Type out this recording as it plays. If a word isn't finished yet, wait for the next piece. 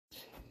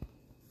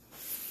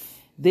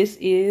This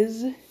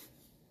is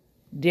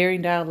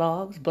Daring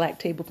Dialogues Black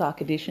Table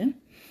Talk Edition.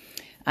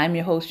 I'm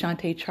your host,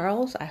 Shantae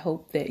Charles. I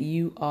hope that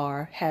you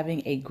are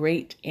having a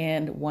great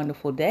and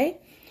wonderful day,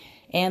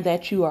 and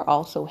that you are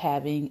also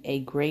having a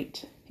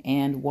great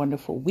and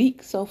wonderful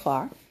week so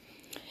far.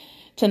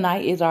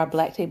 Tonight is our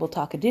Black Table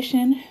Talk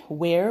Edition,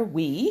 where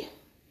we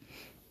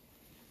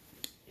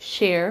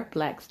share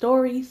Black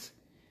stories,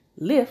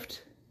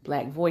 lift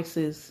Black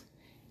voices,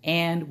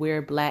 and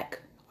where Black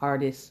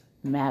artists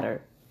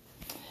matter.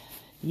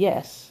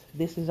 Yes,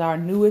 this is our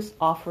newest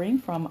offering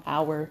from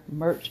our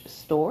merch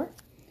store.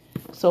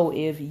 So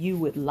if you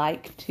would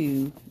like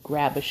to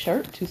grab a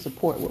shirt to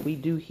support what we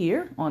do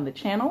here on the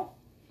channel,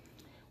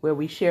 where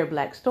we share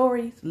Black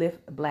stories,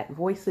 lift Black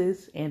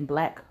voices, and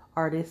Black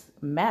artists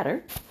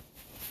matter,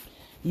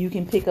 you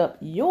can pick up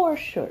your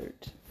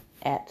shirt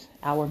at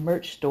our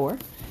merch store,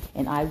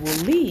 and I will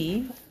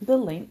leave the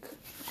link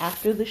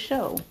after the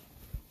show.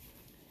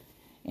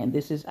 And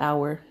this is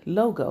our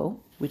logo,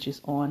 which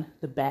is on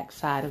the back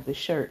side of the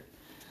shirt.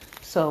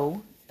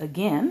 So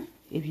again,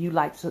 if you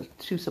like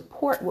to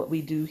support what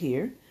we do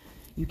here,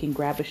 you can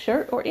grab a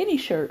shirt or any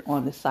shirt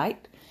on the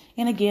site.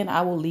 And again,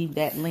 I will leave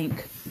that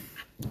link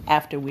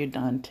after we're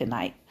done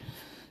tonight.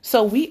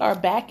 So we are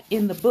back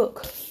in the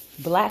book,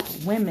 Black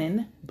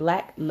Women,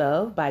 Black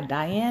Love by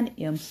Diane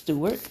M.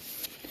 Stewart.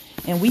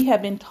 And we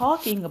have been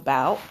talking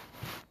about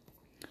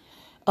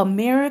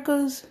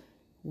America's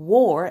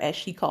war, as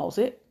she calls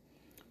it,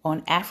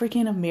 on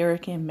African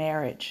American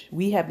marriage.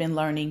 We have been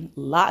learning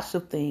lots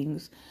of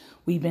things.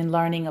 We've been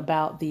learning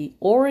about the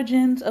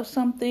origins of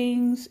some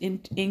things,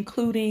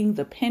 including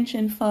the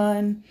pension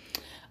fund.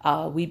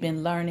 We've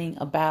been learning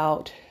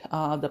about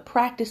the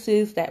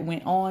practices that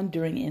went on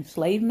during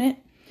enslavement.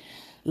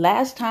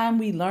 Last time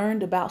we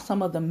learned about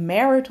some of the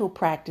marital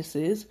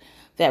practices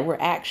that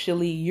were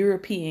actually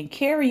European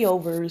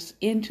carryovers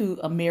into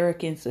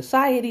American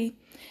society,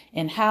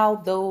 and how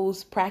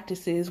those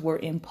practices were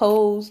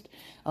imposed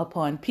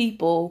upon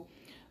people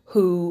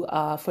who,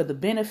 for the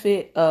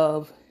benefit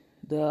of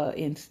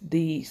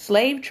the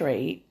slave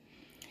trade,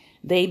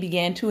 they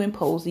began to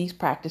impose these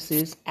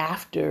practices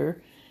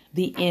after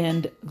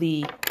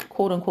the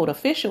quote unquote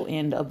official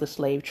end of the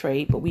slave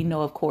trade. But we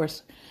know, of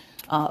course,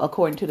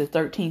 according to the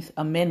 13th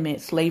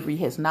Amendment, slavery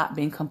has not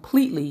been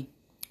completely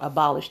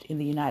abolished in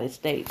the United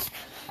States.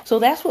 So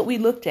that's what we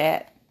looked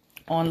at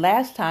on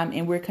last time,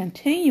 and we're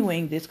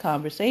continuing this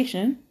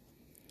conversation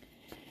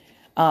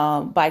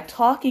by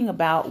talking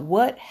about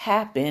what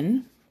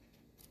happened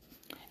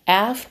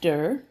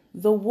after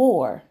the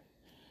war.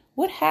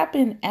 What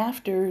happened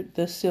after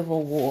the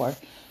Civil War?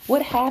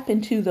 What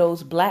happened to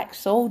those Black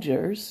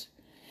soldiers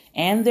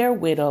and their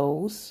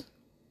widows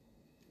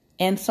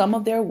and some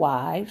of their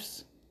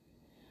wives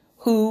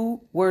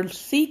who were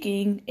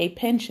seeking a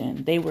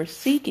pension? They were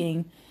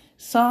seeking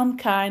some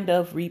kind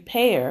of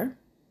repair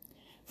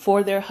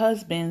for their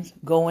husbands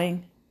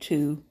going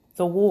to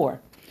the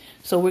war.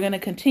 So we're going to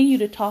continue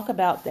to talk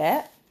about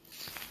that.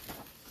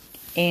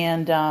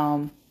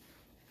 And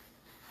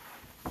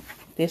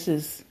this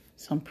is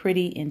some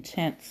pretty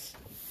intense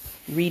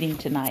reading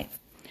tonight.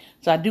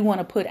 So I do want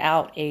to put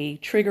out a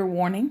trigger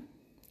warning,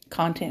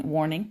 content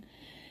warning,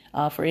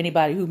 for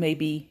anybody who may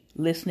be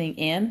listening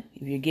in.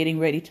 If you're getting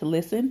ready to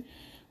listen,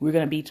 we're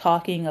going to be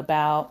talking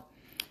about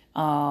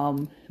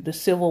the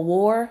Civil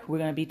War. We're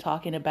going to be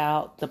talking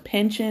about the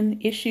pension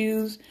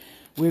issues.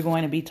 We're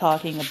going to be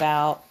talking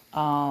about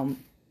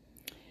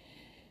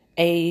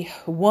a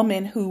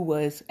woman who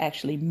was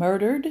actually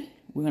murdered.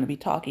 We're going to be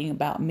talking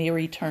about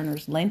Mary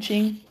Turner's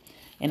lynching.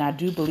 And I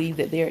do believe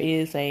that there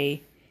is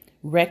a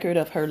record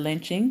of her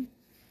lynching.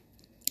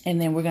 And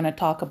then we're going to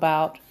talk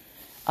about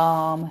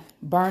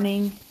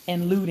burning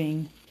and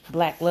looting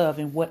Black love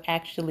and what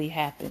actually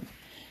happened.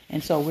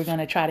 And so we're going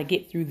to try to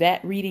get through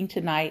that reading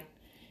tonight.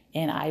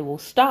 And I will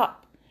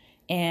stop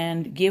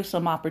and give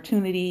some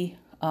opportunity,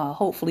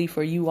 hopefully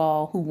for you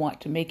all who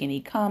want to make any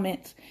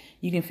comments.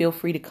 You can feel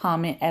free to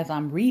comment as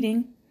I'm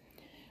reading.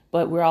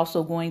 But we're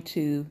also going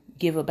to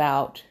give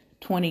about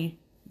 20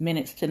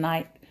 minutes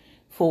tonight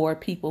for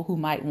people who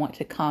might want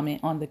to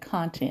comment on the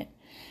content.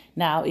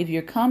 Now, if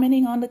you're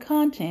commenting on the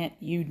content,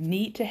 you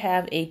need to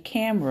have a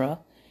camera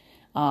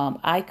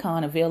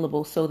icon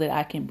available so that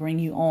I can bring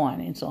you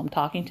on. And so I'm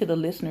talking to the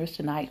listeners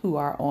tonight who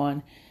are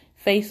on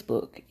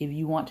Facebook. If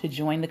you want to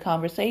join the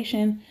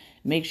conversation,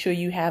 make sure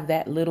you have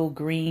that little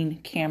green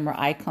camera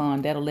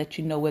icon. That'll let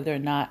you know whether or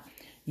not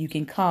you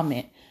can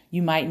comment.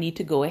 You might need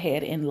to go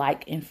ahead and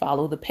like and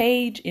follow the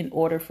page in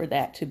order for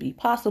that to be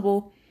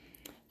possible.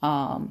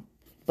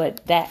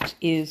 But that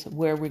is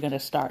where we're going to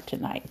start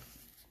tonight.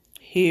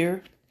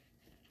 Here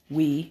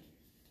we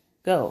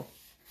go.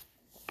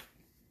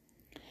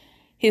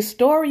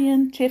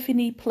 Historian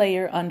Tiffany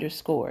Player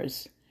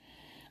underscores,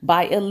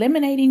 by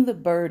eliminating the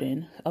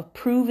burden of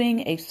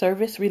proving a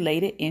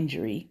service-related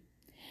injury,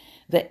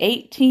 the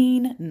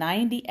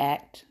 1890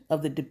 Act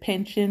of the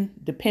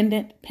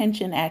Dependent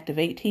Pension Act of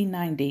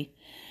 1890,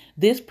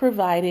 this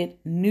provided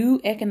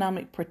new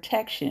economic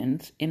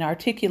protections and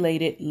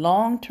articulated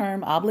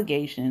long-term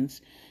obligations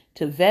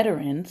to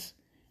veterans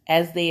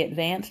as they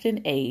advanced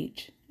in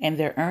age and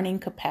their earning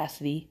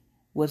capacity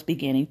was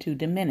beginning to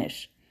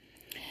diminish.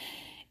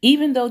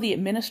 Even though the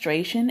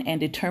administration and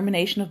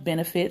determination of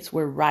benefits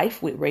were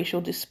rife with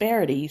racial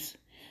disparities,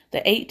 the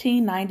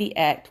 1890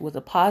 Act was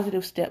a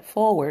positive step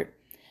forward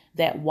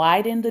that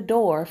widened the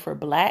door for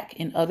Black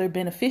and other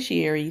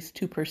beneficiaries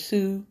to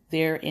pursue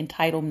their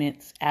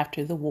entitlements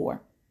after the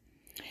war.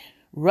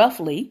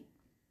 Roughly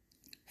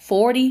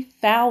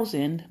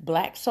 40,000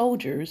 Black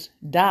soldiers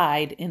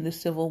died in the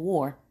Civil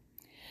War,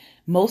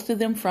 most of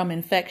them from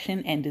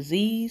infection and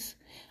disease,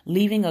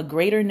 leaving a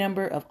greater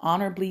number of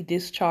honorably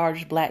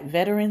discharged Black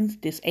veterans,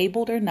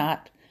 disabled or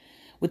not,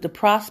 with the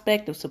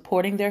prospect of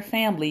supporting their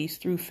families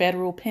through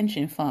federal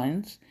pension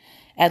funds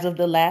as of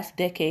the last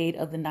decade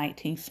of the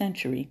 19th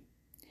century.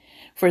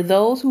 For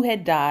those who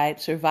had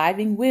died,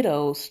 surviving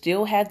widows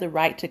still had the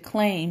right to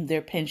claim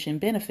their pension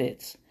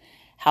benefits.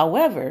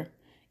 However,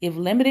 if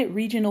limited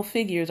regional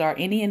figures are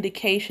any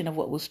indication of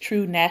what was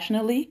true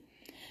nationally,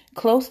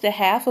 close to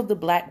half of the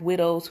Black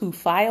widows who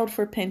filed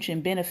for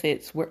pension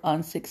benefits were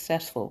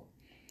unsuccessful.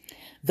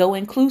 Though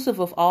inclusive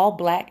of all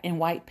Black and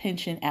white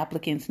pension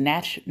applicants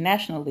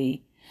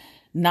nationally,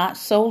 not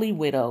solely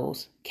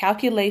widows,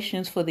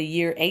 calculations for the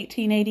year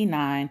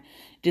 1889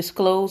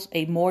 disclose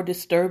a more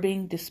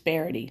disturbing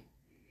disparity.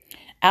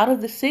 Out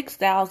of the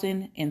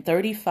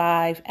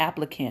 6,035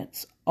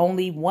 applicants,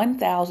 only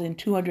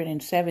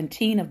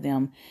 1,217 of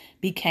them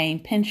became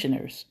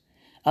pensioners,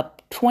 a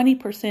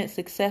 20%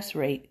 success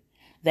rate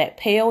that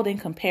paled in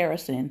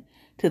comparison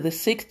to the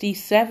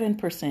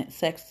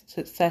 67%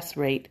 success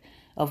rate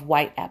of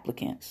white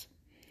applicants.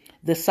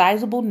 The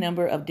sizable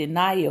number of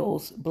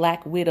denials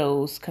Black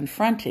widows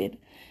confronted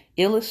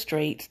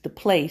illustrates the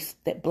place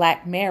that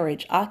Black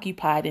marriage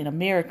occupied in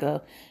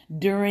America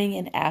during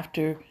and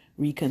after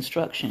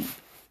Reconstruction.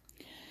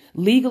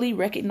 Legally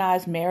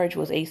recognized marriage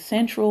was a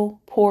central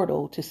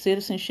portal to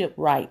citizenship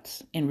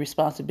rights and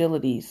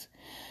responsibilities.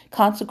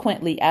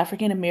 Consequently,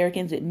 African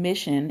Americans'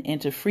 admission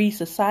into free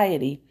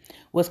society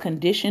was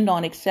conditioned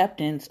on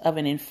acceptance of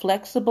an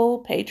inflexible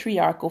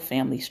patriarchal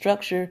family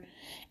structure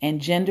and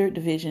gender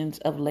divisions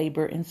of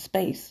labor and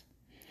space.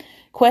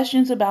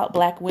 Questions about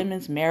Black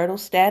women's marital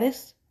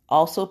status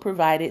also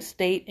provided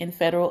state and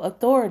federal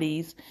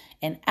authorities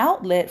an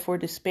outlet for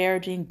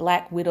disparaging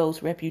Black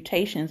widows'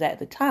 reputations at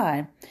the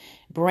time,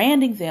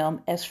 branding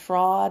them as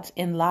frauds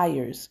and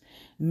liars,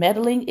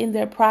 meddling in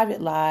their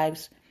private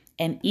lives,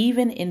 and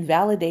even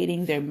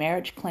invalidating their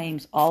marriage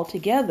claims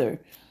altogether,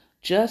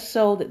 just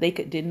so that they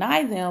could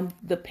deny them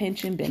the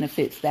pension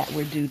benefits that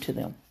were due to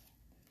them.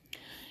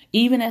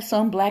 Even as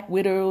some Black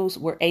widows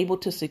were able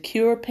to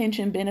secure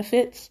pension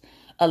benefits,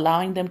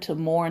 allowing them to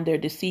mourn their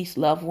deceased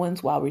loved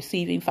ones while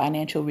receiving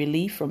financial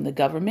relief from the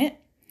government,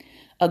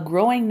 a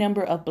growing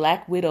number of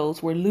Black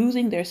widows were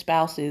losing their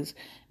spouses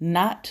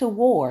not to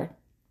war,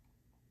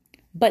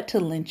 but to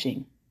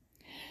lynching,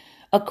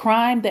 a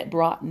crime that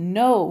brought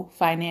no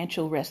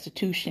financial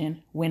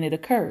restitution when it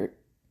occurred.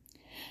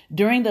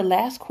 During the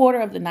last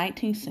quarter of the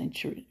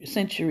 19th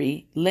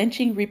century,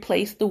 lynching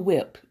replaced the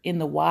whip in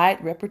the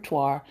wide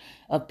repertoire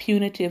of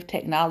punitive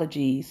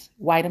technologies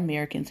white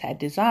Americans had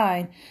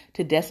designed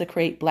to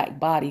desecrate Black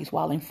bodies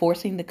while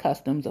enforcing the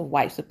customs of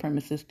white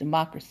supremacist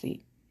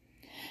democracy.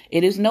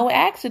 It is no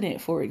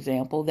accident, for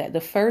example, that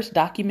the first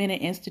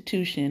documented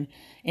institution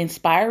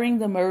inspiring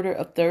the murder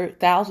of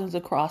thousands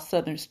across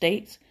Southern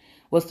states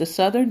was the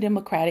Southern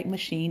Democratic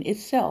machine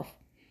itself,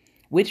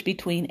 which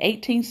between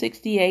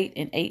 1868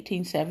 and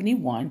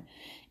 1871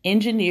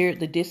 engineered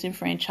the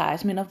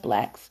disenfranchisement of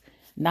Blacks,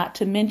 not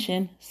to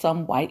mention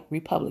some white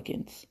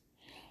Republicans.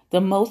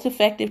 The most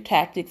effective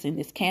tactics in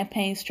this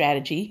campaign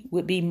strategy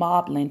would be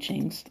mob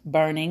lynchings,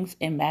 burnings,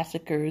 and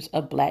massacres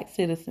of Black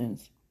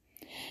citizens.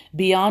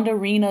 Beyond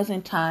arenas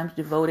and times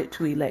devoted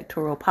to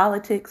electoral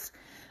politics,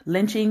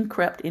 lynching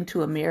crept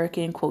into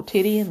American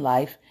quotidian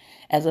life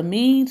as a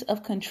means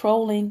of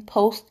controlling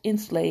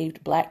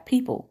post-enslaved Black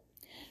people,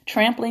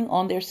 trampling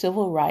on their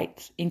civil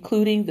rights,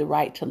 including the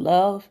right to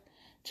love,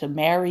 to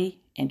marry,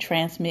 and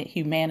transmit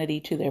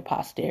humanity to their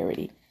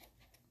posterity.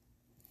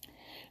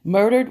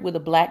 Murdered with a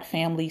Black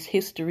family's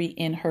history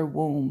in her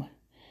womb.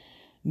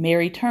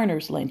 Mary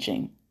Turner's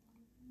lynching.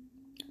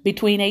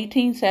 Between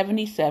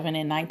 1877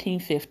 and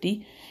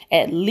 1950,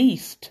 at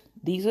least,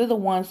 these are the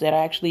ones that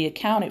are actually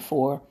accounted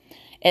for,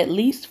 at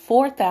least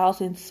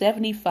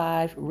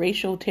 4,075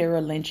 racial terror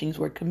lynchings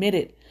were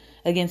committed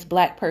against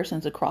Black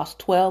persons across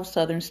 12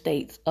 Southern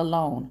states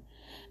alone.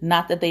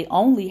 Not that they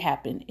only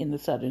happened in the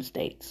Southern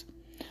states.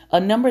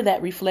 A number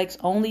that reflects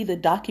only the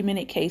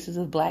documented cases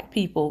of Black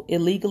people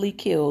illegally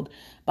killed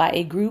by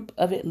a group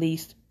of at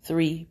least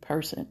 3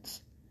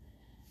 persons.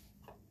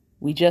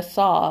 We just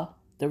saw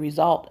the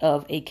result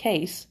of a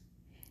case,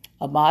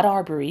 Ahmaud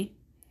Arbery,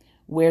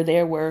 where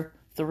there were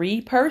 3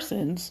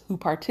 persons who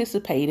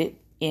participated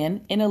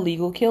in an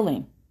illegal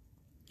killing.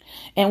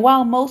 And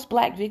while most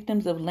Black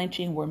victims of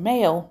lynching were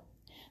male,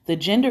 the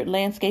gendered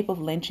landscape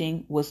of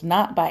lynching was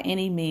not by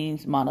any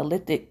means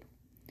monolithic.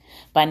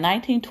 By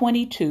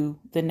 1922,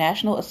 the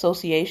National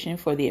Association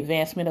for the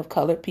Advancement of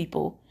Colored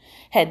People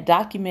had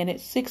documented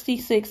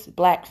 66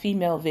 black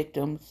female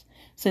victims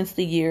since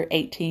the year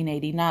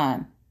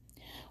 1889.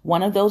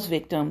 One of those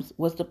victims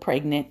was the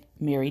pregnant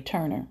Mary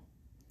Turner.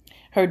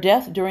 Her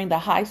death during the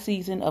high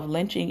season of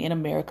lynching in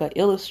America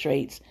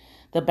illustrates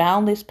the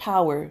boundless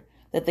power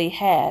that they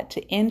had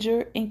to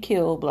injure and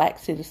kill black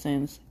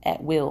citizens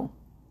at will.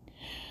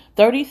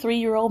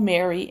 33-year-old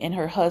Mary and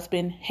her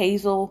husband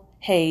Hazel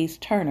Hayes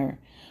Turner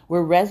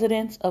were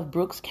residents of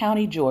Brooks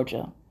County,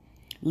 Georgia,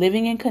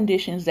 living in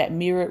conditions that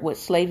mirrored what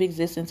slave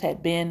existence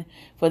had been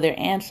for their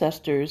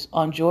ancestors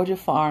on Georgia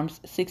farms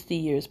 60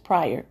 years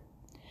prior.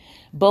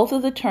 Both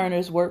of the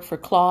Turners worked for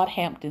Claude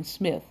Hampton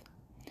Smith.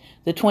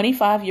 The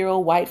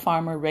 25-year-old white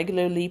farmer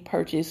regularly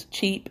purchased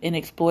cheap and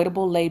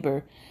exploitable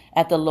labor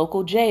at the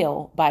local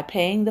jail by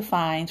paying the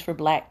fines for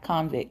black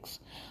convicts,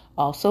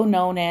 also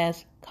known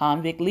as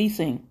convict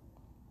leasing.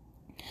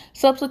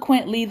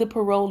 Subsequently, the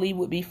parolee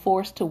would be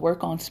forced to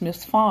work on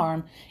Smith's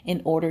farm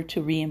in order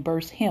to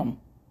reimburse him.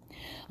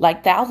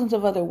 Like thousands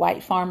of other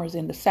white farmers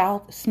in the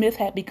South, Smith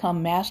had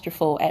become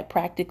masterful at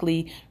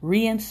practically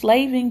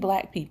re-enslaving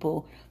black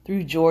people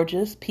through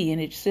Georgia's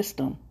peonage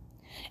system.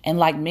 And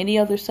like many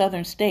other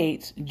southern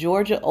states,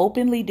 Georgia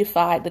openly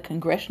defied the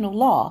congressional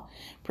law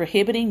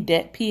prohibiting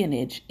debt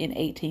peonage in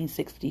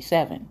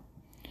 1867.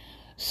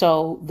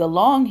 So the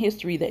long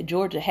history that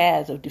Georgia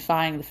has of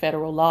defying the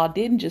federal law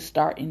didn't just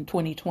start in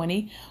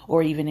 2020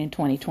 or even in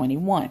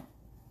 2021.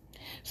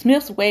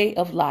 Smith's way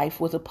of life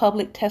was a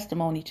public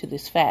testimony to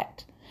this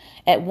fact.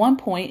 At one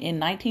point in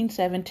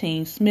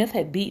 1917, Smith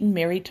had beaten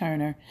Mary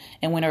Turner,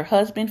 and when her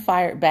husband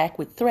fired back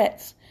with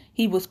threats,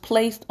 he was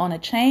placed on a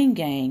chain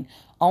gang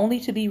only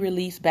to be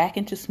released back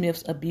into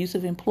Smith's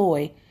abusive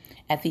employ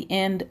at the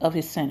end of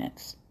his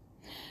sentence.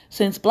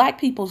 Since black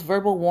people's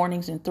verbal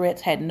warnings and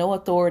threats had no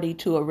authority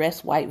to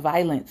arrest white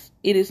violence,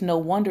 it is no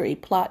wonder a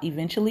plot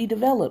eventually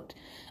developed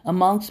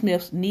among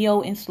Smith's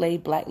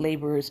neo-enslaved black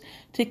laborers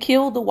to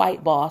kill the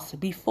white boss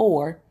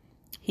before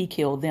he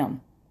killed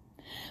them.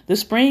 The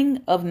spring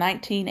of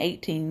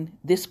 1918,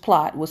 this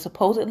plot was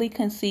supposedly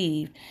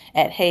conceived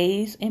at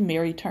Hayes and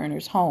Mary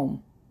Turner's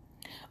home.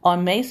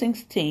 On May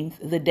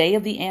 16th, the day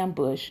of the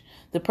ambush,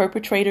 the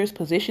perpetrators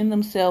positioned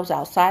themselves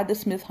outside the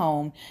Smith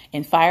home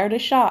and fired a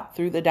shot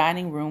through the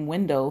dining room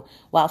window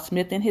while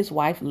Smith and his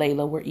wife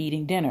Layla were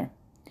eating dinner.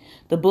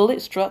 The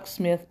bullet struck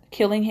Smith,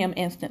 killing him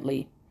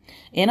instantly.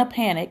 In a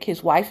panic,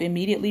 his wife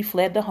immediately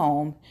fled the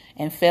home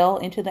and fell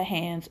into the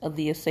hands of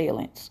the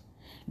assailants.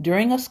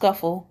 During a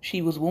scuffle,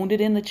 she was wounded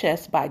in the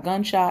chest by a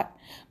gunshot,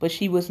 but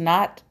she was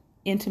not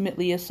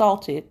intimately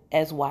assaulted,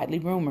 as widely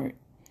rumored.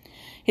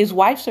 His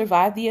wife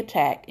survived the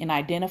attack and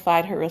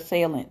identified her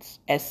assailants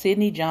as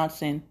Sidney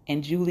Johnson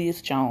and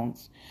Julius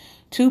Jones,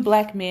 two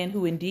black men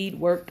who indeed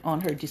worked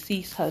on her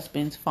deceased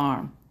husband's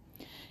farm.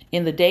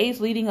 In the days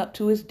leading up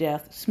to his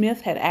death,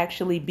 Smith had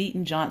actually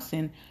beaten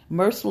Johnson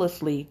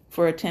mercilessly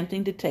for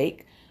attempting to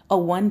take a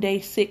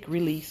one-day sick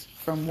release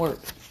from work.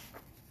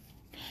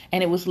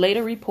 And it was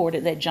later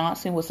reported that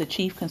Johnson was the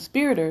chief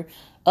conspirator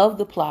of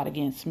the plot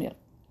against Smith.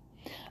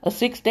 A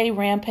 6-day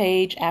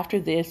rampage after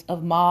this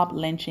of mob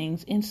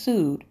lynchings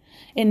ensued,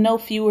 and no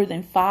fewer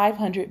than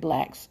 500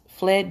 blacks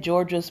fled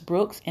Georgia's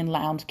Brooks and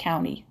Lowndes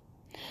County.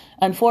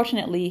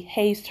 Unfortunately,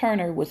 Hayes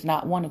Turner was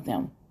not one of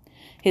them.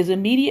 His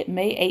immediate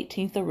May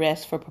 18th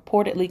arrest for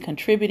purportedly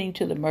contributing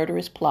to the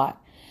murderous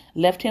plot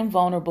left him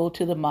vulnerable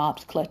to the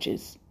mob's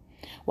clutches.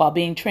 While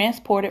being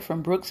transported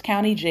from Brooks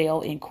County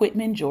Jail in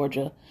Quitman,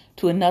 Georgia,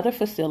 to another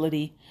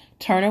facility,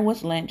 Turner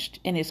was lynched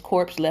and his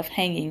corpse left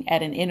hanging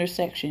at an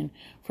intersection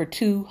for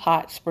 2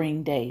 hot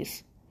spring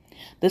days.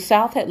 The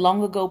South had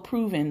long ago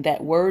proven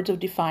that words of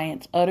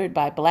defiance uttered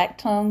by black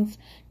tongues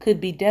could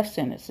be death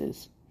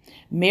sentences.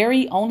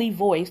 Mary only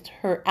voiced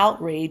her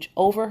outrage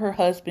over her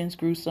husband's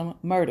gruesome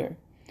murder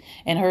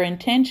and her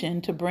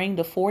intention to bring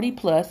the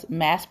 40-plus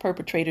mass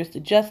perpetrators to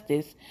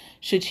justice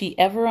should she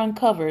ever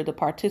uncover the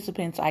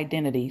participants'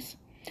 identities.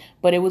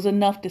 But it was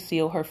enough to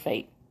seal her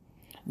fate.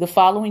 The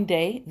following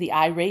day, the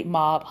irate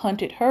mob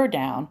hunted her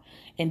down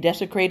and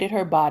desecrated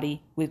her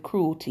body with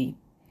cruelty.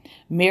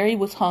 Mary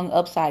was hung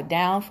upside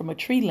down from a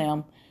tree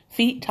limb,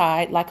 feet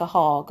tied like a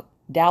hog,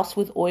 doused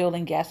with oil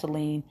and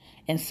gasoline,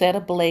 and set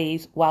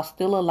ablaze while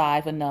still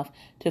alive enough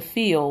to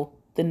feel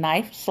the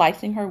knife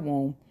slicing her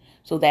womb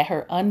so that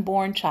her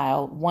unborn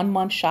child, 1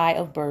 month shy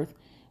of birth,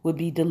 would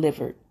be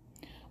delivered.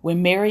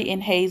 When Mary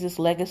and Hayes'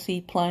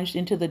 legacy plunged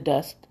into the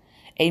dust,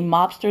 a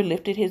mobster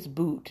lifted his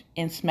boot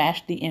and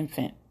smashed the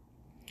infant.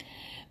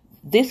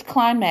 This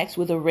climaxed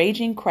with a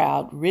raging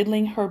crowd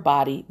riddling her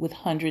body with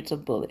hundreds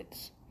of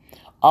bullets.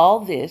 All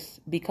this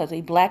because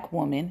a black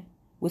woman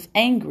was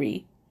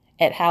angry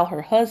at how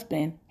her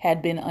husband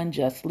had been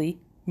unjustly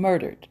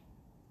murdered.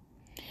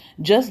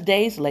 Just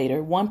days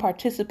later, one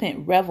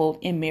participant reveled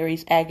in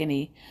Mary's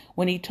agony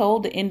when he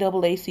told the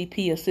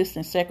NAACP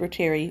Assistant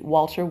Secretary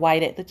Walter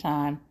White at the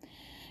time,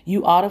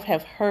 "You ought to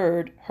have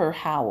heard her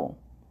howl."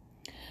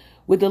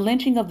 With the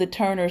lynching of the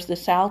Turners, the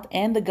South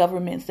and the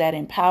governments that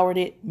empowered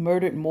it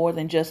murdered more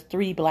than just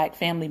 3 black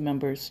family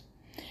members.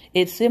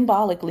 It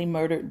symbolically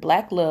murdered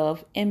black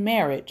love and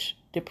marriage,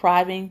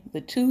 depriving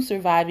the 2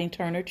 surviving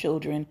Turner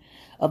children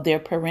of their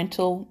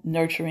parental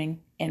nurturing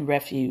and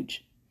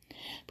refuge.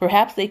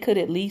 Perhaps they could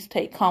at least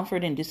take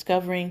comfort in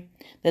discovering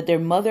that their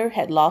mother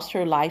had lost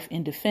her life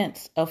in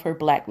defense of her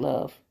black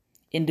love,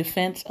 in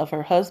defense of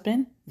her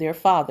husband, their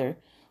father,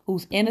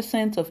 whose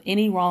innocence of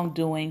any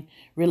wrongdoing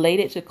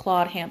related to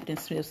Claude Hampton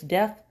Smith's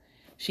death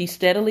she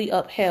steadily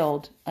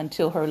upheld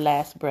until her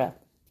last breath.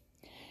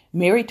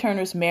 Mary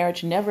Turner's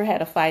marriage never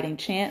had a fighting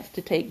chance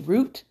to take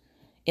root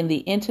in the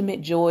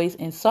intimate joys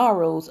and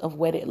sorrows of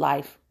wedded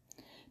life,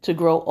 to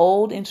grow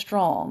old and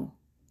strong,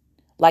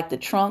 like the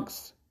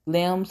trunks,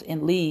 limbs,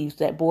 and leaves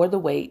that bore the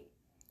weight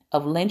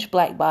of lynched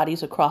black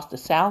bodies across the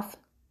South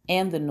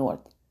and the North.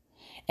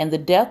 And the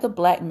death of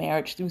black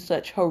marriage through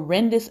such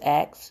horrendous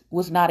acts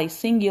was not a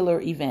singular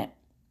event.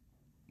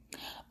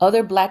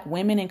 Other black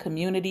women and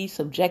communities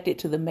subjected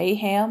to the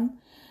mayhem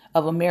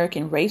of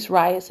American race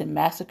riots and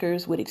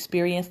massacres would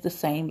experience the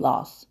same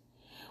loss.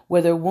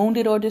 Whether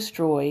wounded or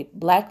destroyed,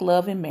 black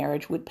love and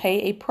marriage would pay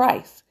a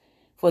price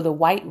for the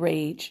white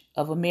rage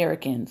of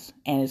Americans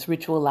and its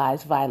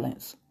ritualized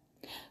violence.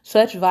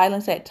 Such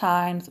violence at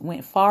times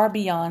went far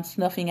beyond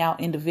snuffing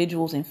out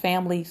individuals and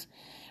families,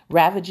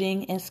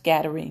 ravaging and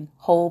scattering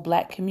whole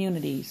black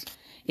communities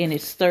in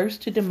its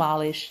thirst to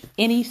demolish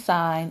any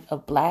sign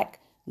of black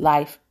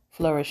life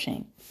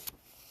flourishing.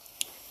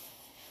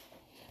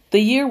 The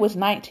year was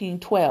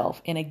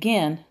 1912, and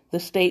again, the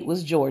state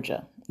was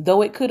Georgia,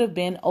 though it could have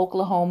been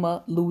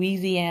Oklahoma,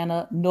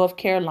 Louisiana, North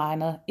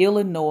Carolina,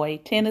 Illinois,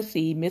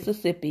 Tennessee,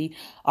 Mississippi,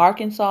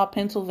 Arkansas,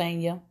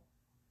 Pennsylvania.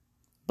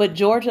 But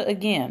Georgia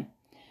again,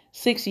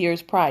 6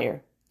 years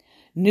prior.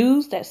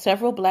 News that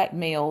several black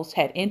males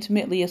had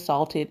intimately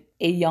assaulted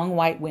a young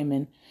white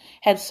woman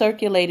had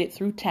circulated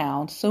through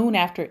town soon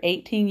after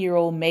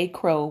 18-year-old May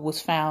Crow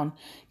was found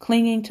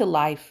clinging to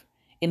life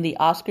in the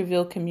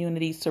Oscarville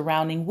community's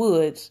surrounding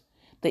woods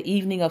the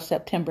evening of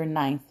September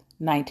 9th,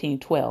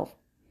 1912.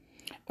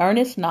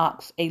 Ernest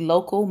Knox, a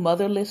local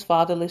motherless,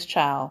 fatherless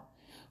child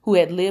who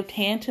had lived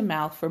hand to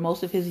mouth for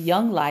most of his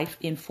young life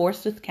in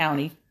Forsyth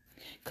County,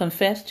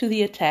 confessed to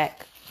the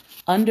attack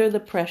under the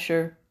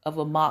pressure of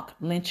a mock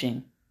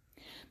lynching.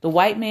 The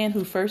white man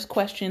who first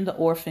questioned the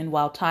orphan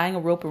while tying a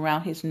rope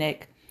around his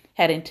neck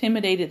had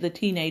intimidated the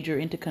teenager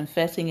into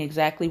confessing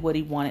exactly what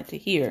he wanted to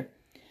hear,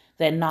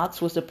 that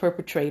Knox was the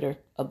perpetrator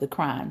of the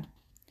crime.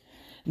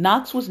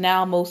 Knox was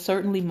now most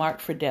certainly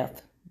marked for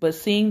death, but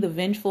seeing the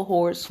vengeful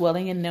horde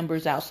swelling in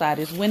numbers outside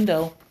his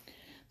window,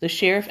 the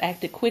sheriff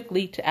acted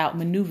quickly to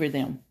outmaneuver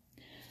them.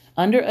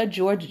 Under a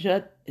judge's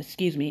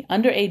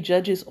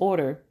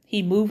order,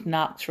 he moved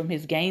Knox from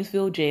his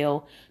Gainesville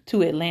jail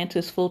to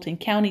Atlanta's Fulton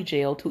County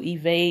jail to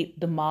evade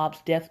the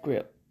mob's death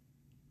grip.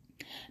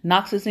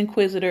 Knox's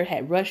inquisitor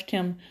had rushed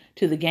him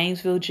to the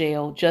Gainesville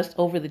jail just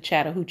over the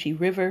Chattahoochee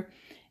River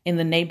in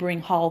the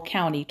neighboring Hall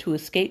County to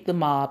escape the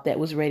mob that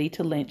was ready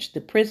to lynch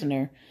the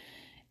prisoner,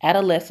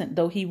 adolescent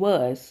though he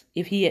was,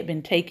 if he had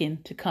been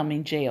taken to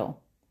Cumming jail.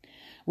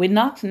 With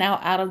Knox now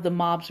out of the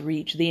mob's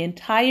reach, the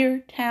entire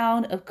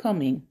town of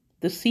Cumming,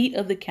 the seat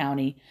of the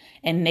county,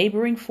 and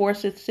neighboring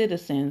Forsyth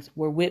citizens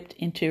were whipped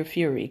into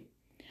fury.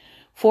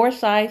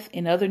 Forsyth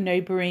and other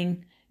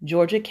neighboring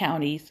Georgia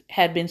counties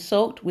had been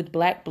soaked with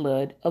black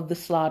blood of the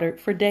slaughter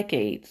for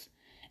decades,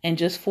 and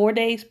just 4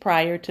 days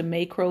prior to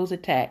May Crow's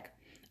attack,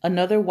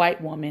 another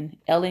white woman,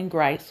 Ellen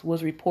Grice,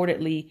 was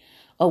reportedly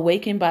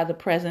awakened by the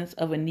presence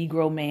of a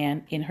Negro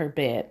man in her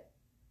bed.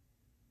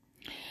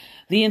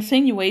 The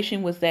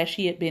insinuation was that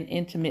she had been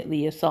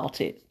intimately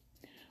assaulted.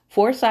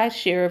 Forsyth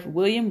Sheriff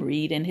William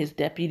Reed and his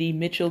deputy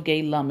Mitchell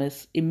Gay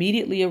Lummis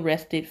immediately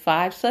arrested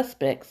 5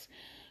 suspects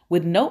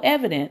with no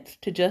evidence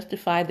to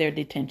justify their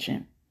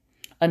detention.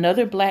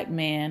 Another black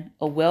man,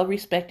 a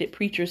well-respected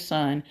preacher's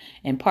son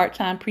and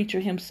part-time preacher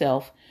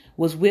himself,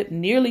 was whipped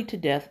nearly to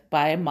death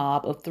by a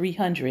mob of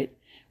 300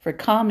 for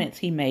comments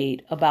he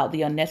made about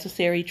the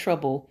unnecessary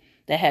trouble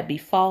that had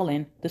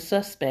befallen the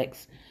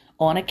suspects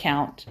on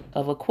account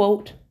of a,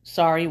 quote,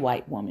 sorry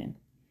white woman.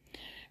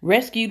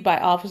 Rescued by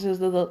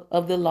officers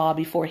of the law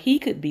before he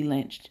could be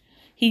lynched,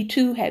 he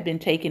too had been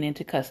taken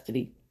into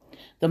custody.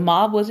 The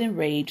mob was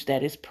enraged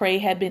that its prey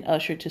had been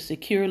ushered to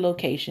secure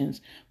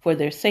locations for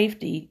their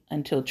safety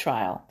until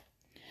trial.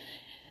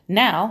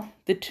 Now,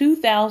 the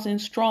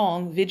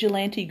 2,000-strong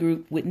vigilante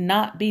group would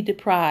not be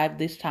deprived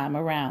this time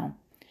around.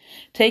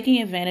 Taking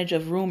advantage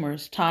of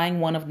rumors tying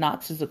one of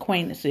Knox's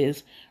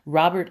acquaintances,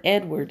 Robert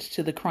Edwards,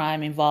 to the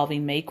crime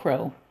involving May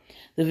Crow,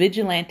 the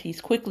vigilantes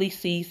quickly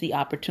seized the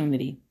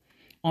opportunity.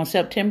 On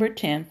September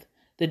 10th,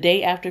 the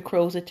day after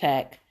Crow's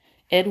attack,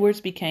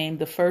 Edwards became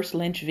the first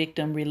lynch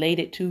victim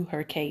related to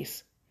her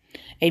case.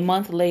 A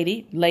month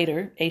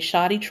later, a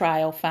shoddy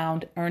trial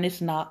found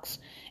Ernest Knox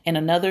and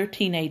another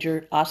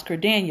teenager, Oscar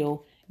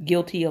Daniel,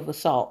 guilty of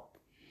assault,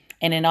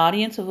 and an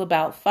audience of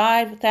about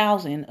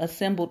 5,000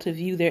 assembled to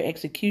view their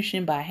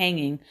execution by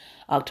hanging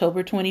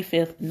October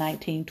 25th,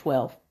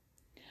 1912.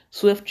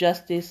 swift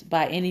justice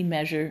by any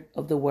measure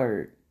of the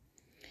word.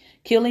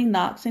 Killing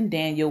Knox and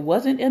Daniel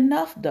wasn't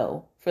enough,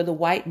 though, for the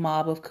white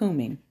mob of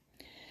Cumming.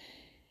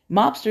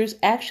 Mobsters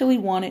actually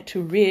wanted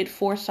to rid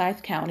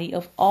Forsyth County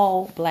of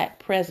all black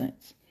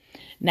presence.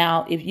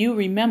 Now, if you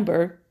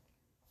remember,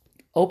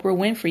 Oprah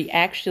Winfrey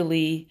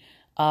actually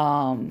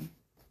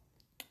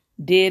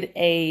did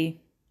a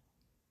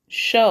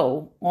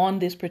show on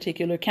this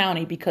particular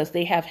county because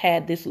they have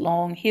had this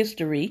long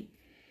history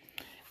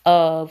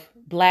of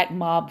black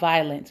mob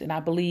violence. And I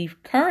believe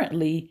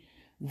currently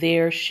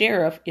their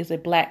sheriff is a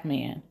black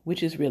man,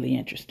 which is really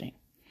interesting.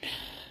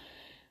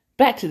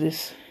 Back to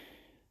this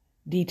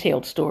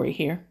detailed story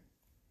here.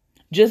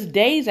 Just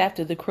days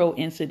after the Crow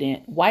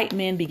incident, white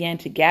men began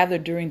to gather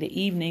during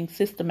the evening,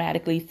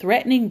 systematically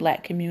threatening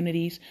black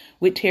communities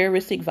with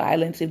terroristic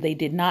violence if they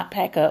did not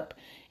pack up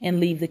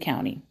and leave the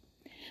county.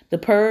 The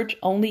purge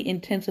only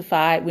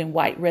intensified when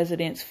white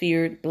residents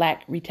feared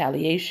black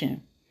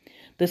retaliation.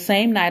 The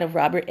same night of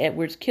Robert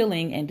Edwards'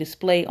 killing and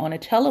display on a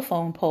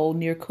telephone pole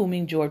near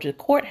Cumming, Georgia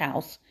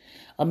courthouse,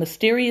 a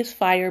mysterious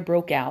fire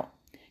broke out,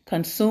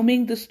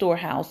 consuming the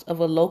storehouse of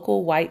a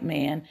local white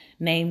man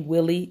named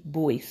Willie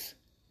Boyce.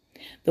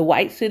 The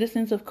white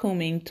citizens of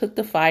Cumming took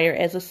the fire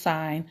as a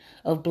sign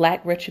of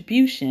black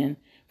retribution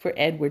for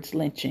Edwards'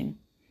 lynching.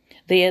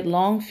 They had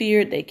long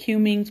feared that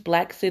Cumming's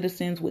black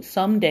citizens would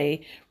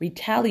someday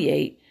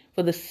retaliate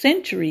for the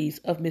centuries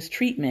of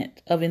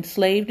mistreatment of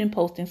enslaved and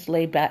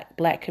post-enslaved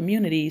black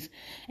communities,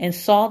 and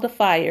saw the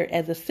fire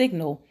as a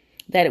signal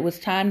that it was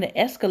time to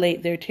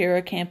escalate their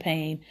terror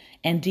campaign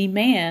and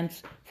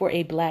demands for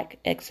a black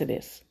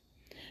exodus.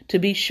 To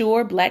be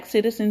sure, black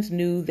citizens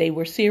knew they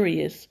were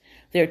serious.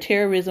 Their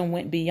terrorism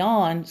went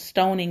beyond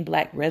stoning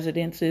black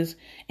residences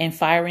and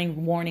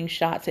firing warning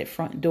shots at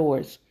front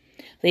doors.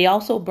 They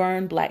also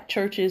burned black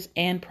churches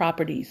and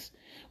properties.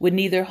 With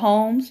neither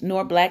homes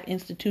nor black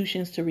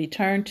institutions to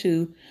return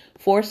to,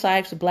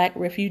 Forsyth's black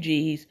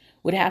refugees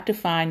would have to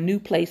find new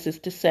places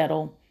to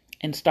settle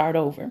and start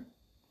over.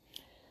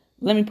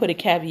 Let me put a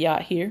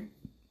caveat here.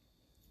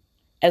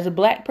 As a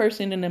black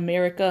person in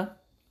America,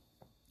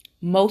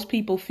 most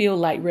people feel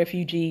like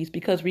refugees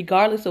because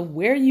regardless of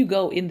where you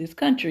go in this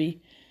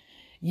country,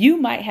 you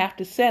might have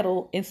to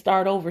settle and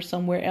start over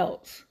somewhere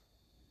else.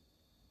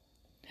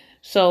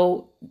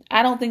 So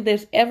I don't think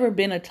there's ever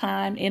been a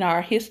time in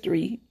our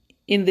history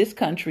in this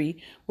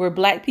country where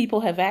black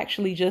people have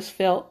actually just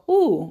felt,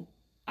 ooh,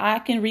 I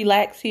can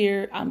relax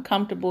here. I'm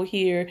comfortable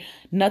here.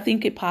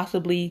 Nothing could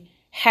possibly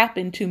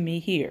happen to me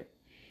here.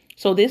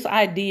 So this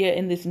idea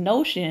and this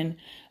notion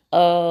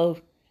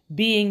of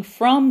being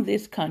from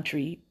this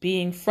country,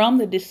 being from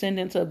the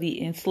descendants of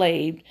the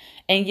enslaved,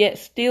 and yet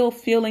still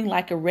feeling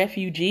like a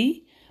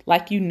refugee,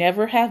 like you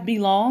never have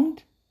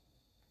belonged,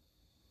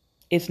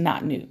 it's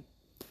not new.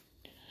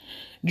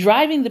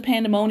 Driving the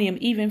pandemonium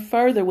even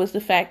further was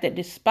the fact that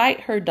despite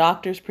her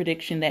doctor's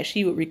prediction that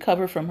she would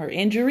recover from her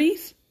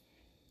injuries,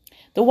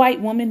 the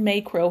white woman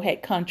May Crow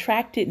had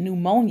contracted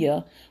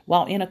pneumonia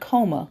while in a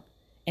coma,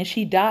 and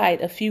she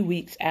died a few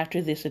weeks after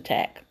this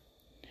attack.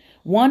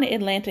 One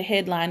Atlanta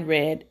headline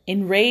read,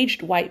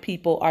 "Enraged white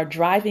people are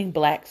driving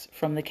blacks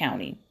from the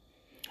county."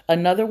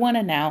 Another one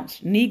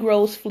announced,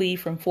 "Negroes flee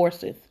from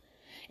Forsyth."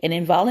 An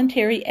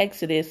involuntary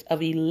exodus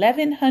of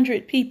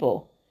 1,100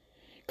 people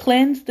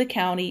cleansed the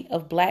county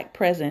of black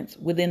presence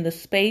within the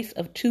space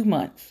of 2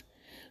 months,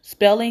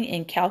 spelling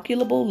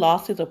incalculable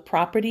losses of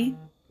property,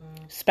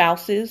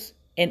 spouses,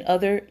 and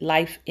other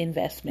life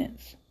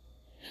investments.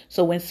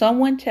 So when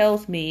someone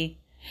tells me,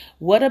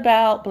 what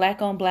about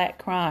black on black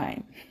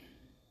crime?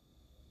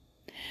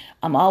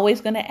 I'm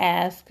always going to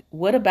ask,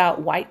 what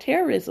about white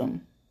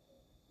terrorism?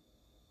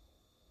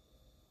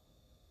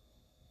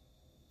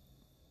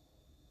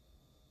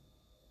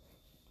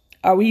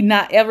 Are we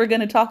not ever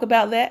going to talk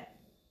about that?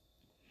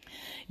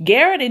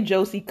 Garrett and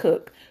Josie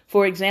Cook,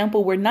 for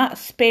example, were not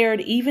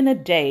spared even a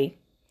day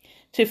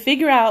to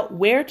figure out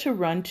where to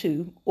run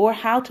to or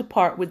how to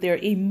part with their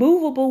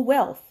immovable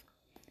wealth.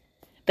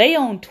 They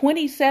owned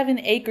 27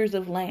 acres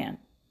of land.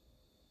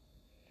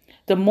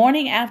 The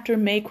morning after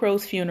May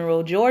Crow's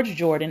funeral, George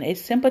Jordan, a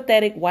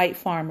sympathetic white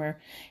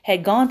farmer,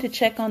 had gone to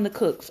check on the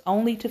Cooks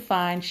only to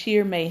find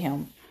sheer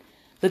mayhem.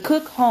 The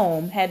Cook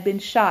home had been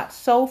shot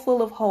so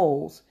full of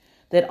holes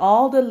that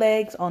all the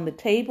legs on the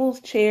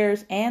tables,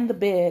 chairs, and the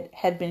bed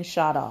had been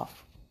shot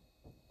off.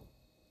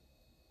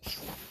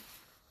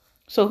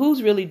 So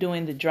who's really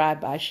doing the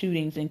drive-by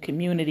shootings in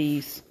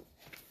communities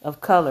of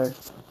color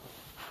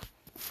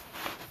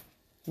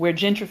where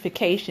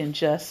gentrification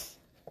just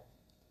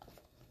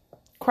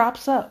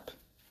crops up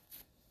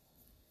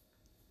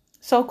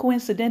so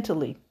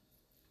coincidentally?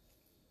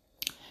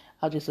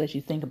 I'll just let you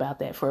think about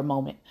that for a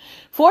moment.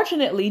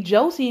 Fortunately,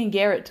 Josie and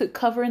Garrett took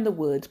cover in the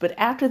woods, but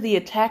after the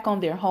attack on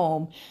their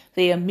home,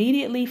 they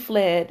immediately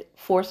fled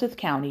Forsyth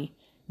County,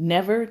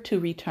 never to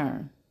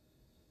return.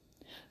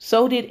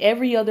 So did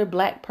every other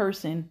black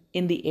person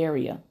in the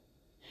area.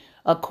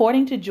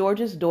 According to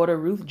George's daughter,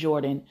 Ruth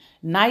Jordan,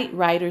 night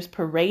riders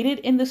paraded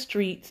in the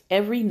streets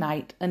every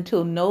night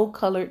until no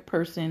colored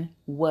person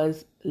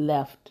was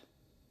left.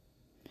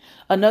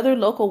 Another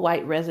local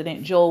white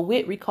resident, Joel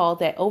Witt, recalled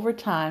that over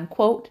time,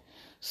 quote,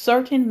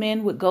 certain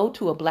men would go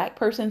to a black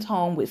person's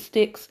home with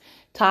sticks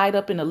tied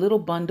up in a little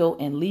bundle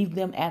and leave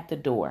them at the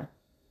door.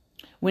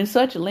 When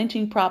such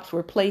lynching props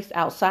were placed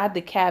outside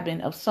the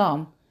cabin of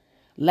some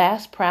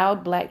last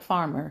proud black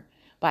farmer,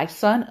 by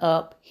sun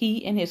up,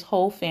 he and his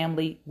whole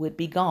family would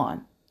be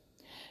gone.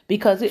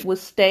 Because it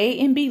was stay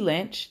and be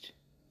lynched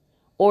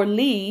or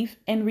leave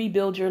and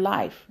rebuild your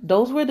life.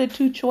 Those were the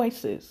two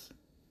choices.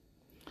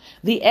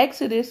 The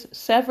Exodus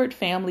severed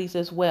families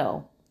as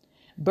well.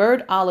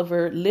 Bird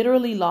Oliver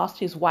literally lost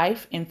his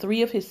wife and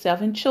 3 of his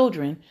 7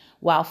 children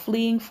while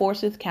fleeing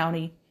Forsyth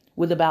County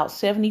with about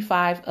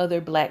 75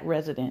 other black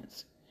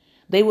residents.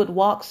 They would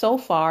walk so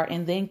far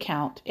and then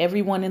count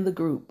everyone in the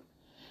group.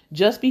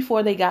 Just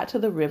before they got to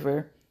the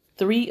river,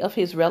 3 of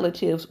his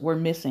relatives were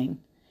missing,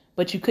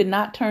 but you could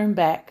not turn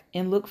back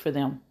and look for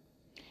them.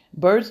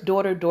 Bird's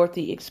daughter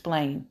Dorothy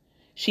explained.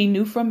 She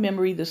knew from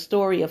memory the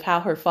story of how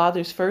her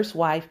father's first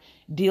wife,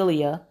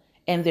 Delia,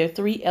 and their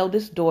 3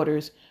 eldest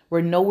daughters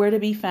were nowhere to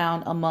be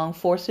found among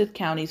Forsyth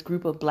County's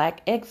group of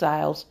black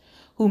exiles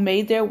who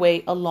made their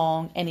way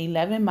along an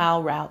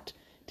 11-mile route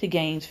to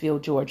Gainesville,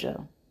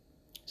 Georgia.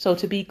 So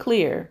to be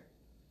clear,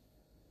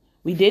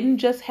 we didn't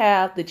just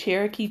have the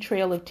Cherokee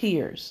Trail of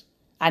Tears.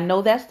 I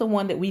know that's the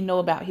one that we know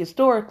about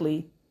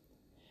historically,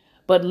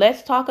 but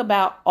let's talk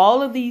about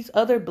all of these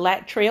other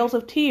black trails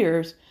of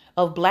tears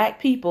of black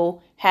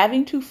people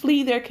having to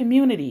flee their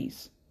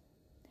communities,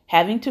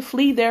 having to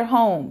flee their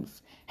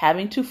homes,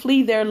 having to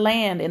flee their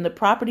land and the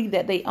property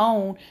that they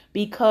own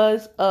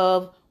because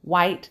of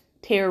white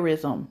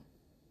terrorism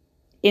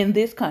in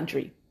this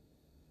country.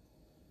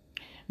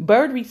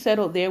 Bird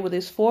resettled there with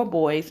his 4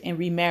 boys and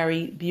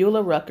remarried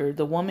Beulah Rucker,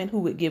 the woman who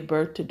would give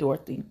birth to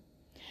Dorothy.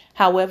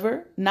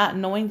 However, not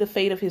knowing the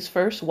fate of his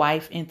first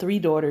wife and 3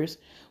 daughters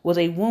was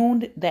a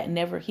wound that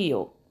never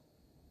healed.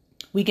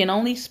 We can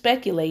only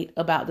speculate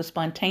about the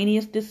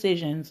spontaneous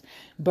decisions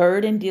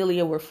Bird and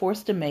Delia were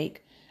forced to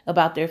make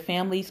about their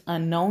family's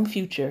unknown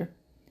future,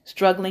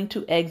 struggling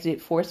to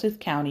exit Forsyth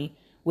County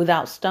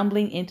without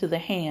stumbling into the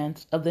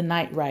hands of the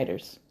night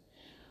riders.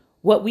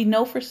 What we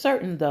know for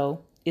certain,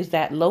 though, is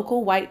that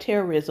local white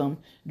terrorism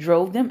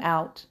drove them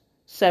out,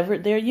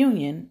 severed their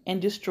union,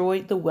 and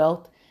destroyed the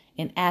wealth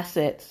and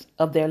assets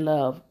of their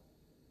love.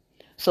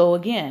 So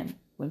again,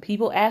 when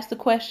people ask the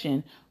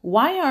question,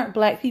 why aren't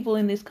black people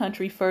in this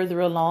country further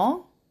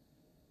along?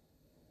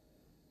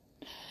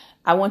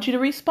 I want you to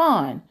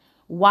respond.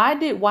 Why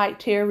did white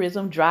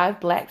terrorism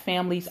drive black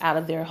families out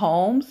of their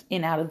homes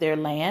and out of their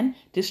land,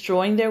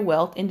 destroying their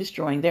wealth and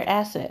destroying their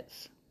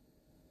assets?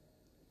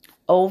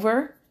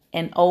 Over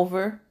and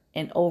over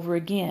and over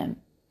again.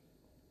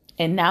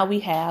 And now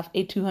we have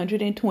a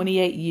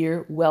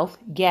 228-year wealth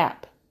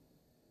gap.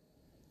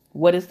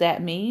 What does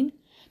that mean?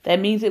 That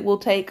means it will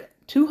take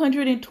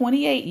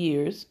 228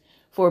 years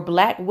for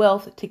black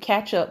wealth to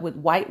catch up with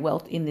white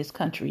wealth in this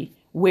country,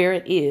 where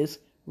it is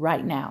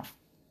right now.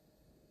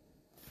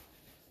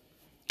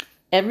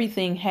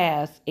 Everything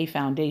has a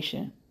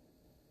foundation.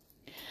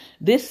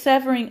 This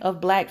severing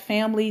of black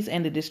families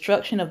and the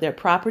destruction of their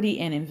property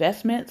and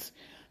investments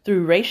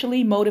through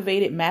racially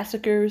motivated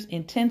massacres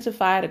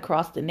intensified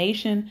across the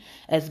nation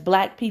as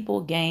black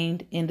people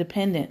gained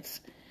independence.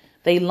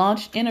 They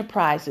launched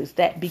enterprises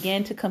that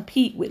began to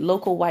compete with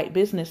local white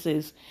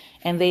businesses,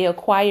 and they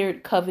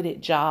acquired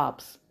coveted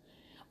jobs.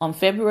 On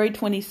February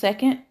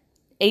 22nd,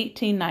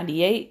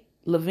 1898,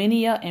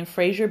 Lavinia and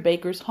Fraser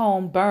Baker's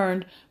home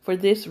burned for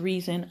this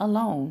reason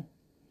alone.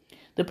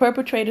 The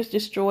perpetrators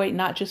destroyed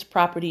not just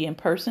property and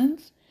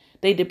persons,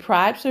 they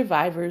deprived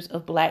survivors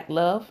of black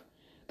love,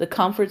 the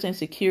comforts and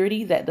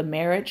security that the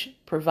marriage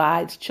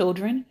provides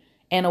children,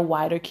 and a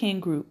wider kin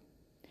group.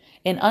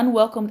 An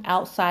unwelcomed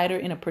outsider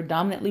in a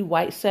predominantly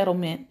white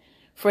settlement,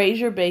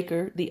 Fraser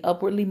Baker, the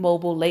upwardly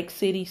mobile Lake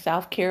City,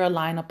 South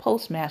Carolina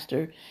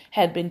postmaster,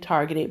 had been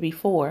targeted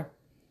before.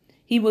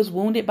 He was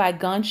wounded by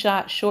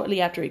gunshot shortly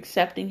after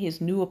accepting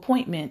his new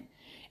appointment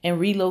and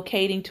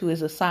relocating to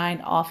his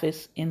assigned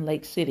office in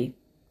Lake City.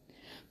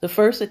 The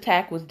first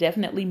attack was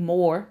definitely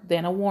more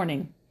than a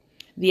warning.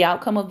 The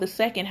outcome of the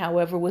second,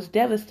 however, was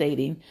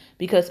devastating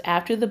because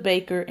after the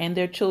Baker and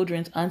their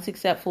children's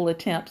unsuccessful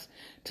attempts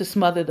to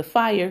smother the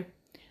fire,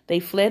 they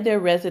fled their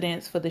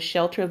residence for the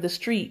shelter of the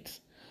streets,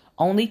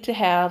 only to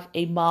have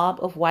a mob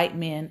of white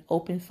men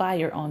open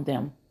fire on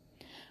them.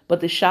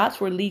 But the shots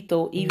were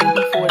lethal even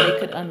before they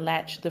could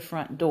unlatch the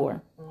front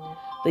door.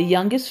 The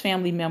youngest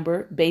family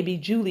member, baby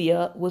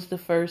Julia, was the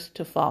first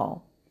to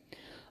fall.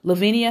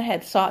 Lavinia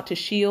had sought to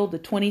shield the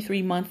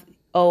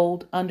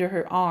 23-month-old under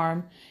her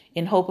arm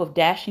in hope of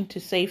dashing to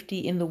safety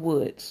in the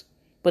woods.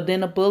 But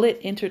then a bullet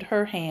entered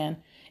her hand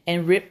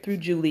and ripped through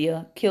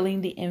Julia,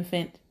 killing the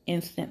infant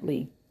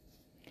instantly.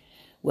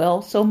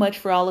 Well, so much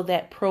for all of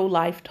that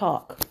pro-life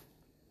talk.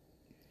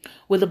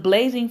 With a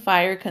blazing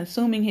fire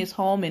consuming his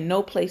home and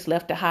no place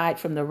left to hide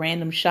from the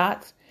random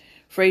shots,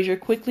 Fraser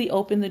quickly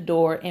opened the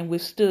door and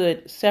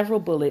withstood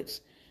several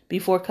bullets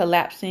before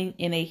collapsing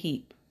in a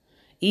heap.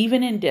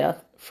 Even in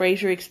death,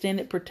 Fraser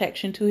extended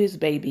protection to his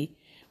baby,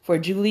 for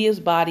Julia's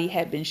body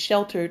had been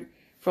sheltered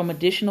from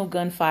additional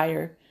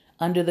gunfire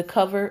under the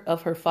cover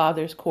of her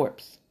father's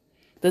corpse.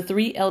 The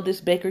 3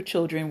 eldest Baker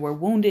children were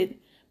wounded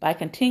by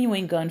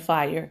continuing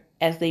gunfire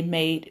as they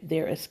made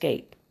their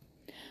escape.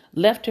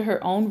 Left to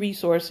her own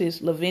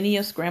resources,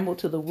 Lavinia scrambled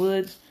to the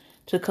woods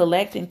to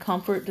collect and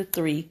comfort the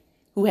 3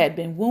 who had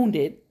been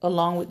wounded,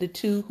 along with the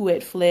 2 who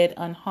had fled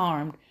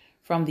unharmed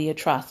from the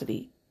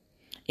atrocity.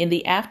 In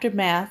the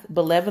aftermath,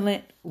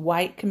 benevolent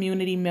white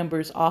community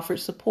members offered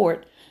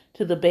support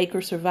to the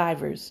Baker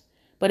survivors,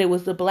 but it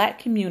was the Black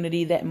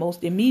community that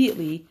most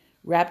immediately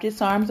wrapped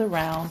its arms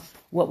around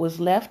what was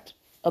left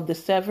of the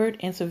severed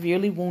and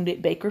severely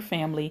wounded Baker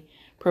family,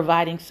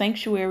 providing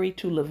sanctuary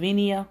to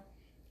Lavinia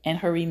and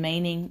her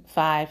remaining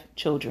 5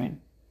 children.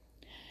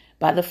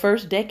 By the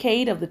first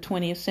decade of the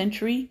 20th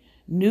century,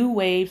 new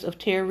waves of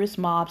terrorist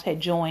mobs had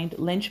joined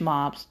lynch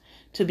mobs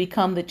to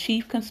become the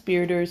chief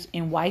conspirators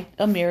in white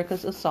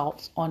America's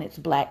assaults on its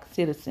Black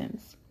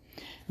citizens.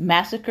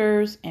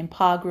 Massacres and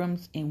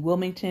pogroms in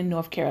Wilmington,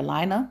 North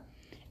Carolina,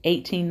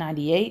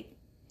 1898,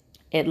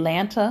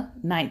 Atlanta,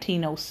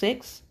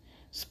 1906,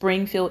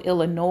 Springfield,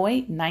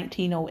 Illinois,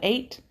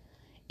 1908,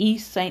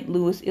 East St.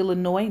 Louis,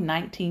 Illinois,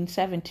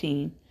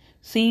 1917,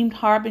 seemed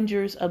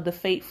harbingers of the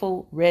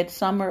fateful Red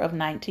Summer of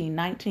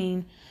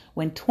 1919,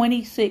 when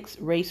 26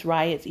 race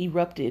riots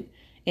erupted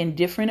in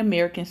different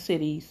American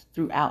cities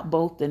throughout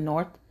both the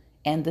North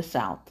and the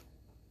South.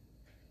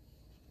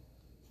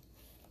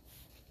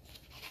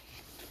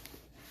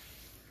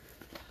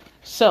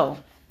 So,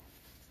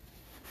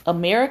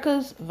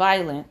 America's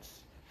violence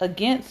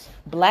against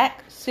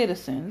Black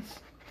citizens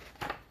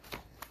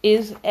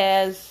is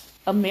as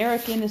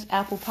American as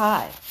apple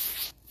pie.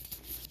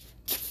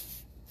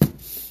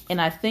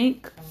 And I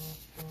think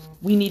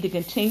we need to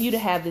continue to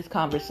have this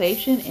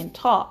conversation and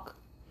talk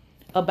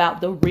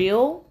about the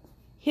real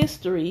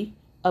history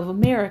of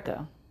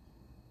America.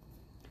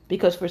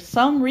 Because for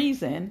some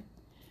reason,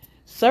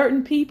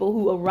 certain people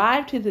who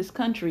arrived to this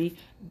country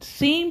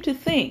seem to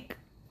think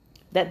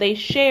that they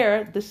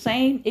share the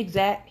same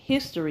exact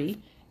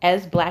history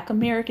as Black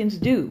Americans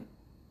do.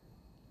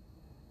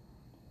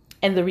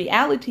 And the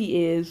reality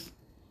is,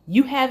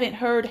 you haven't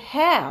heard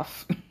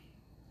half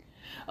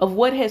of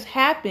what has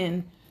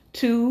happened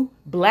to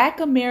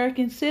Black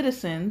American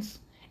citizens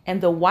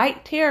and the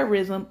white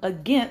terrorism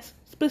against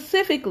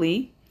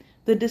specifically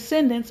the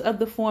descendants of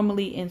the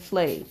formerly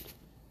enslaved.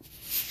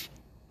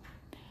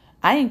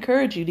 I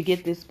encourage you to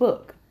get this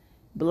book,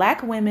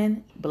 Black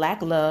Women,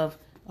 Black Love,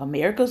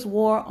 America's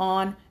War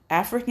on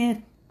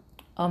African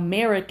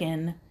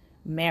American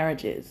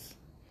Marriages.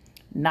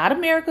 Not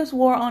America's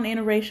War on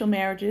Interracial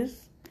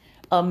Marriages,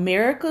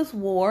 America's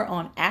War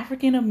on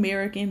African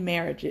American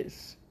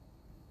Marriages.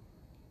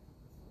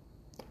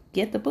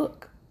 Get the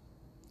book.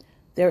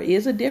 There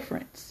is a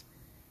difference.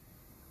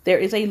 There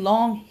is a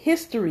long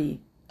history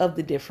of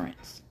the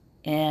difference.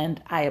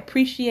 And I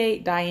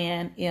appreciate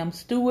Diane M.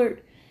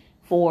 Stewart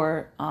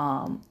for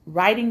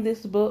writing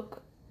this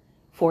book,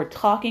 for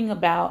talking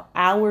about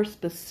our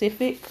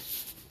specific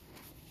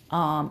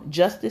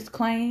justice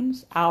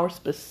claims, our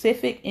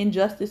specific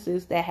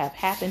injustices that have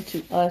happened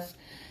to us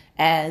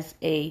as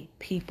a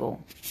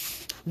people.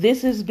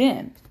 This has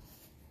been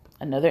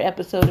another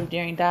episode of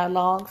Daring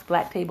Dialogues,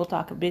 Black Table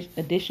Talk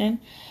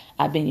Edition.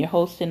 I've been your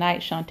host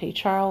tonight, Shantae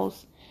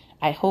Charles.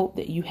 I hope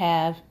that you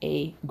have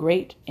a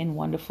great and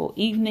wonderful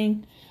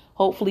evening.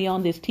 Hopefully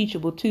on this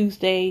Teachable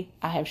Tuesday,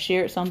 I have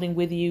shared something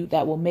with you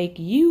that will make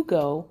you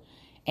go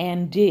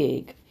and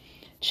dig.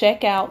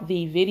 Check out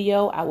the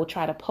video. I will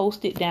try to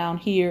post it down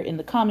here in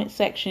the comment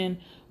section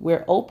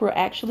where Oprah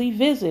actually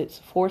visits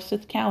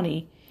Forsyth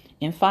County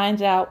and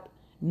finds out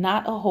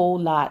not a whole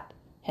lot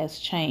has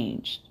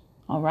changed.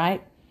 All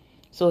right.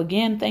 So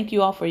again, thank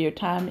you all for your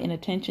time and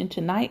attention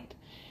tonight.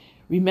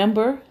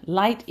 Remember,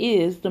 light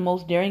is the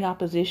most daring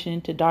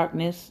opposition to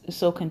darkness.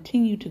 So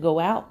continue to go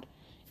out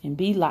and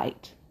be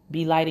light.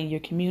 Be light in your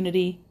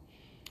community.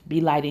 Be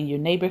light in your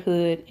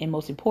neighborhood. And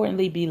most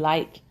importantly, be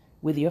light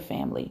with your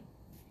family.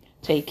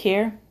 Take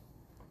care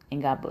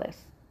and God bless.